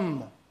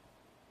him.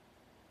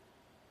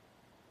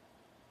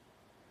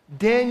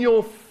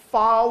 Daniel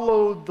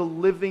followed the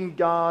living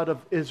God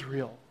of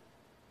Israel.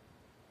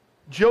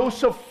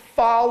 Joseph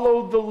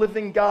followed the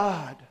living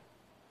God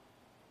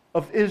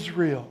of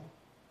Israel.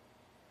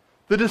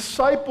 The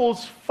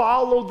disciples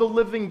followed the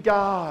living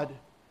God,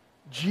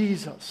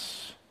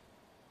 Jesus.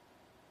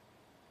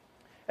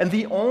 And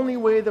the only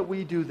way that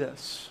we do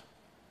this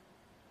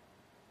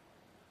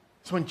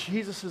is when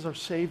Jesus is our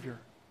Savior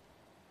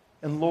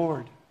and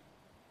Lord.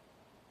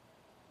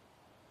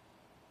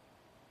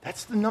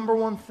 That's the number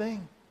one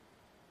thing.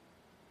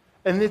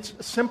 And it's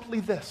simply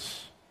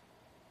this.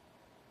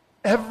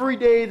 Every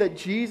day that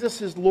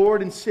Jesus is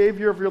Lord and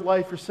Savior of your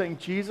life, you're saying,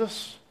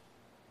 Jesus,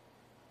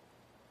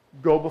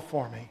 go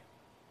before me.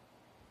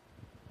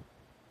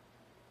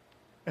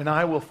 And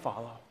I will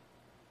follow.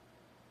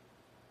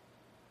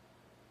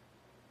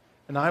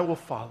 And I will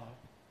follow.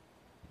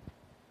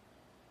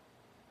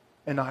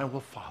 And I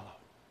will follow.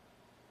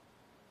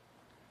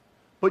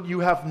 But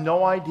you have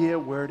no idea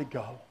where to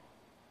go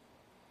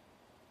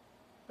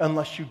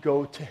unless you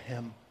go to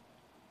him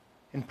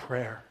in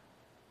prayer.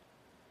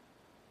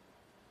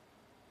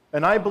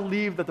 And I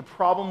believe that the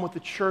problem with the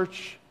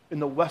church in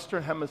the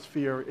Western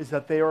Hemisphere is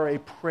that they are a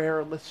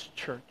prayerless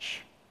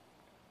church.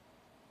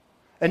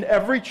 And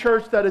every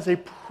church that is a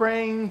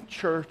praying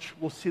church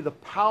will see the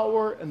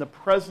power and the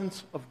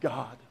presence of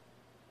God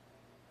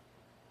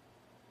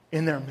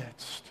in their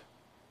midst.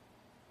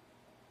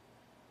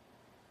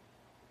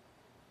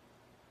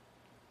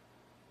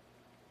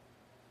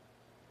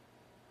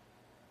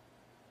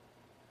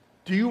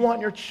 Do you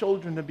want your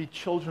children to be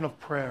children of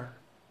prayer?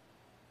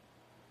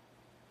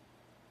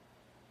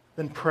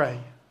 Then pray.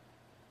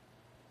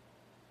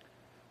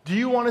 Do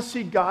you want to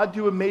see God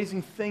do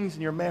amazing things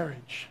in your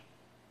marriage?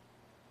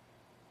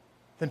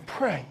 Then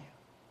pray.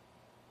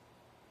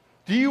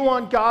 Do you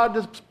want God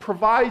to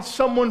provide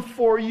someone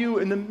for you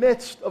in the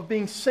midst of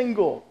being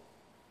single?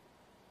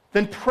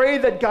 Then pray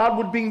that God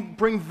would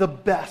bring the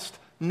best,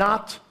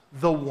 not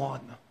the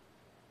one.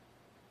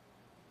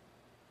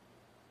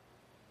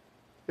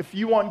 If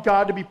you want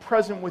God to be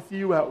present with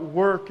you at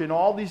work in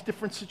all these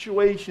different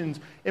situations,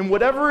 and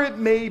whatever it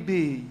may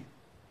be,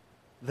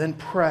 then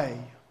pray,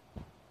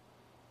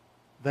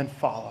 then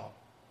follow.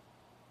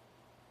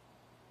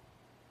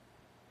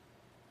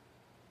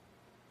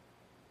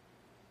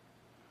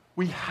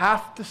 We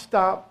have to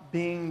stop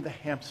being the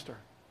hamster.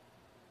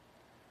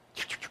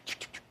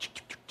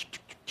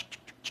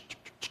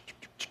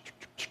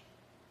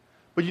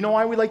 But you know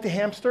why we like the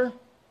hamster?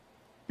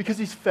 Because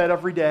he's fed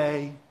every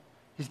day.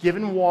 He's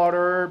given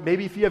water.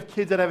 Maybe if you have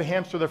kids that have a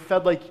hamster, they're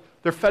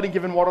fed and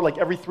given water like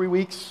every 3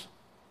 weeks.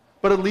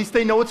 But at least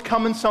they know it's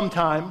coming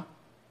sometime.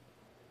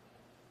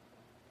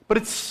 But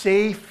it's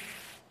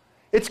safe.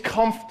 It's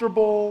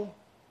comfortable.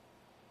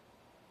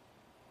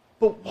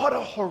 But what a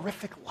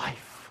horrific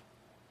life.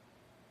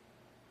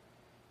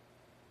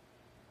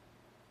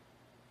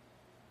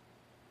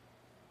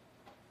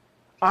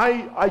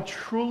 I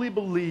truly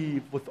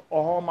believe with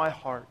all my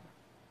heart,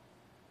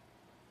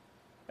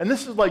 and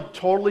this is like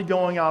totally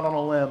going out on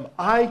a limb,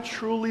 I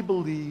truly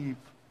believe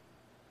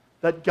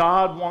that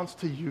God wants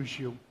to use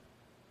you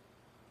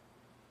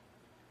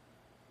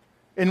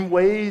in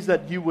ways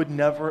that you would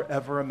never,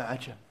 ever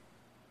imagine.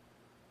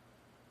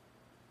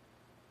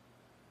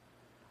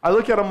 I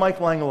look at a Mike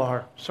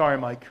Langelaar, sorry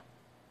Mike,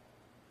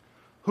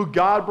 who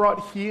God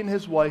brought he and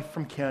his wife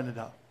from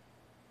Canada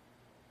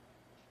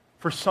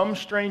for some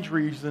strange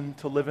reason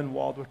to live in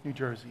Waldwick, New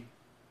Jersey.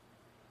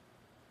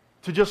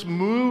 To just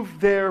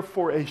move there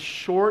for a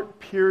short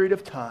period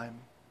of time,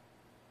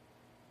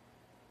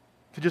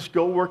 to just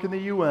go work in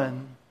the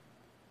UN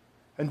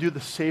and do the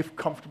safe,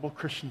 comfortable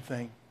Christian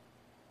thing.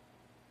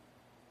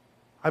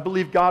 I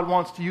believe God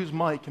wants to use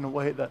Mike in a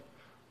way that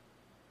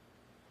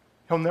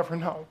he'll never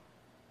know.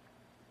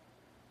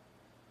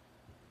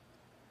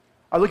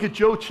 I look at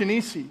Joe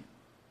Chinisi,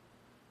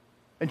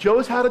 and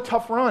Joe's had a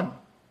tough run.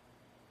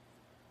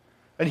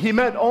 And he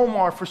met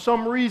Omar for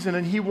some reason,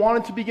 and he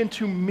wanted to begin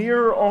to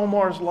mirror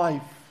Omar's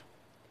life.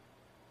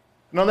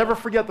 And I'll never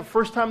forget the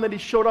first time that he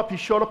showed up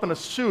in a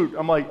suit.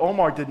 I'm like,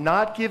 Omar did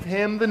not give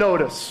him the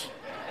notice.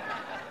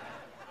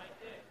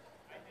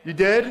 You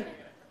did?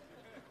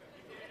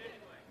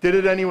 Did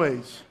it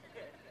anyways.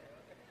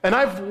 And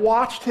I've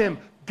watched him.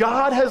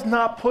 God has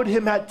not put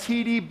him at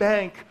TD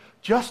Bank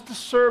just to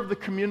serve the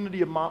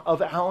community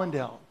of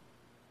Allendale.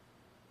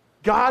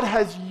 God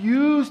has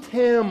used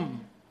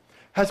him,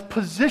 has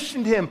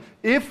positioned him,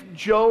 if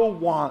Joe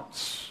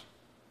wants,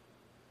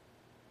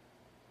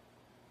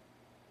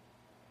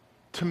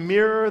 to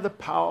mirror the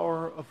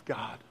power of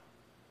God.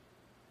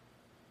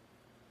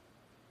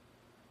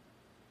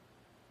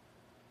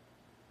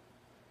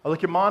 I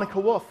look at Monica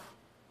Wolf,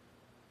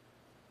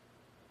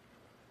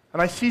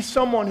 and I see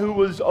someone who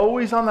was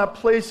always on that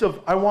place of,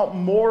 I want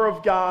more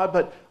of God,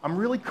 but I'm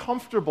really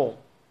comfortable.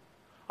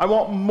 I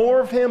want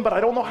more of him, but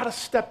I don't know how to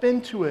step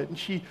into it. And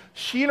she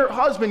and her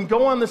husband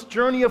go on this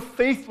journey of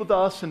faith with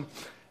us, and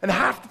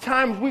half the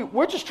time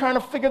we're just trying to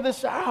figure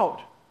this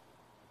out.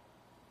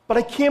 But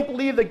I can't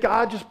believe that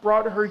God just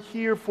brought her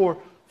here for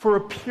a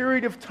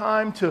period of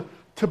time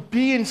to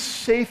be in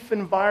safe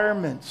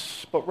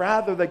environments, but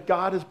rather that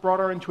God has brought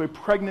her into a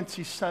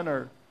pregnancy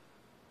center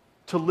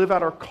to live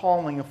out our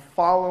calling of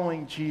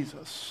following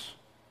Jesus,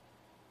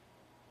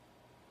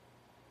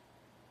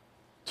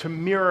 to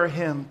mirror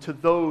him to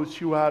those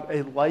who had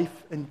a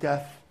life and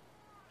death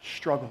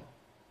struggle.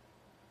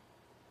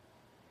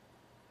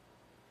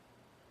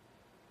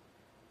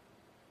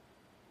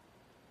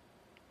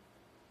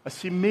 I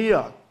see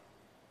Mia,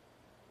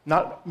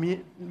 not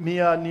Mia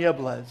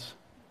Niebles,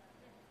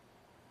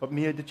 but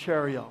Mia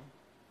DiCerio,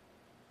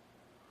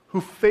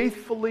 who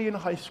faithfully in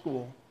high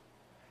school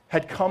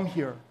had come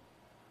here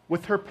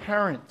with her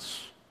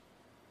parents,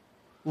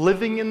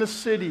 living in the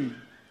city,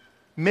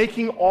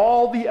 making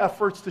all the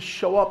efforts to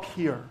show up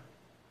here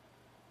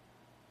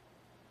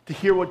to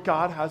hear what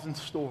God has in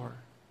store.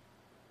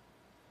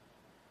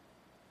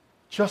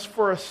 Just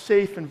for a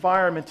safe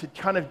environment to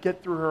kind of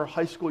get through her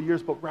high school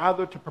years, but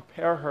rather to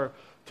prepare her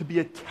to be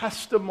a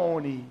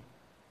testimony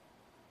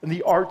in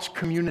the arts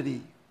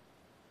community,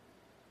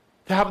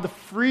 to have the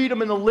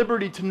freedom and the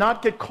liberty to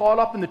not get caught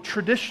up in the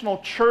traditional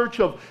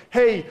church of,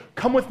 hey,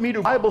 come with me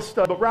to Bible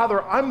study, but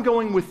rather I'm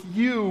going with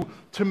you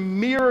to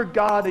mirror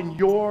God in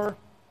your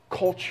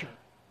culture.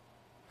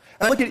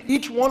 And I look at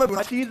each one of them,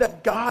 I see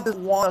that God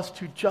doesn't want us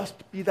to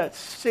just be that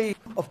safe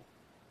of,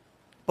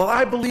 but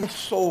I believe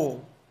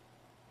soul.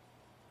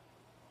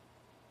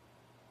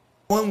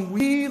 When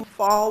we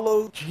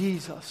follow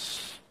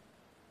Jesus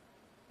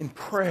in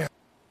prayer,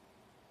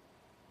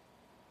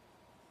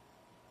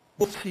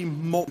 we'll see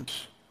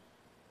motives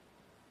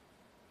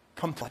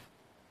come to life.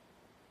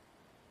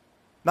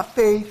 Not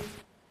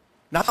faith,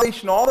 not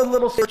salvation, all the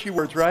little searchy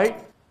words, right?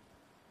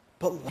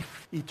 But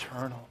life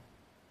eternal.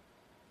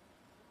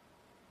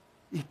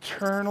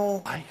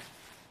 Eternal life.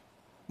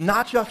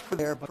 Not just for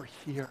there, but for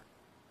here.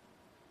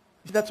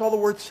 See, that's all the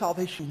word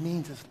salvation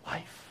means, is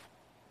life.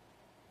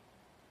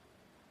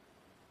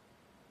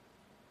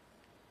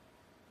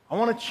 I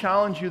want to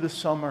challenge you this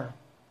summer,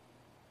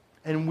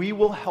 and we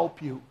will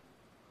help you.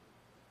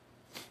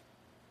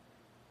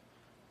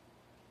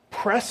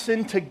 Press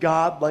into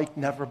God like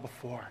never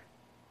before.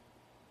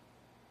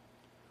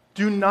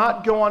 Do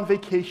not go on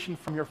vacation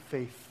from your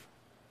faith,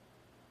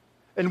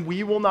 and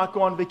we will not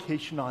go on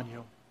vacation on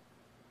you.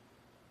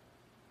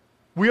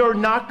 We are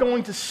not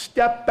going to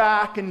step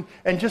back and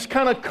just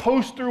kind of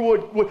coast through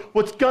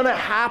what's going to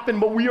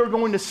happen, but we are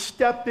going to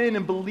step in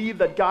and believe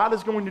that God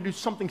is going to do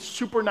something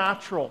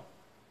supernatural.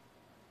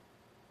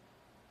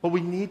 But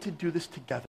we need to do this together.